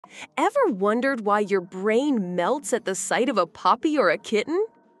Ever wondered why your brain melts at the sight of a puppy or a kitten?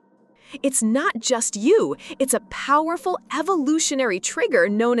 It's not just you, it's a powerful evolutionary trigger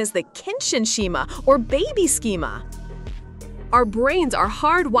known as the Kenshin schema or baby schema. Our brains are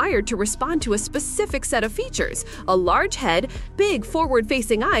hardwired to respond to a specific set of features: a large head, big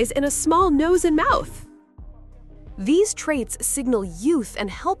forward-facing eyes, and a small nose and mouth. These traits signal youth and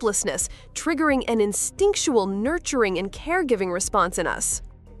helplessness, triggering an instinctual nurturing and caregiving response in us.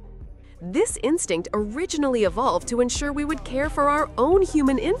 This instinct originally evolved to ensure we would care for our own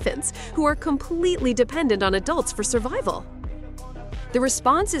human infants, who are completely dependent on adults for survival. The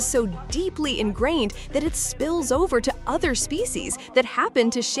response is so deeply ingrained that it spills over to other species that happen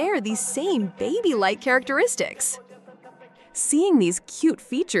to share these same baby-like characteristics. Seeing these cute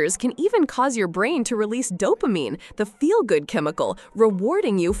features can even cause your brain to release dopamine, the feel-good chemical,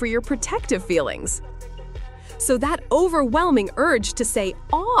 rewarding you for your protective feelings. So that overwhelming urge to say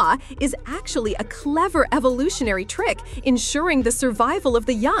 "aw" is actually a clever evolutionary trick, ensuring the survival of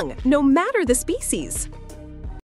the young, no matter the species.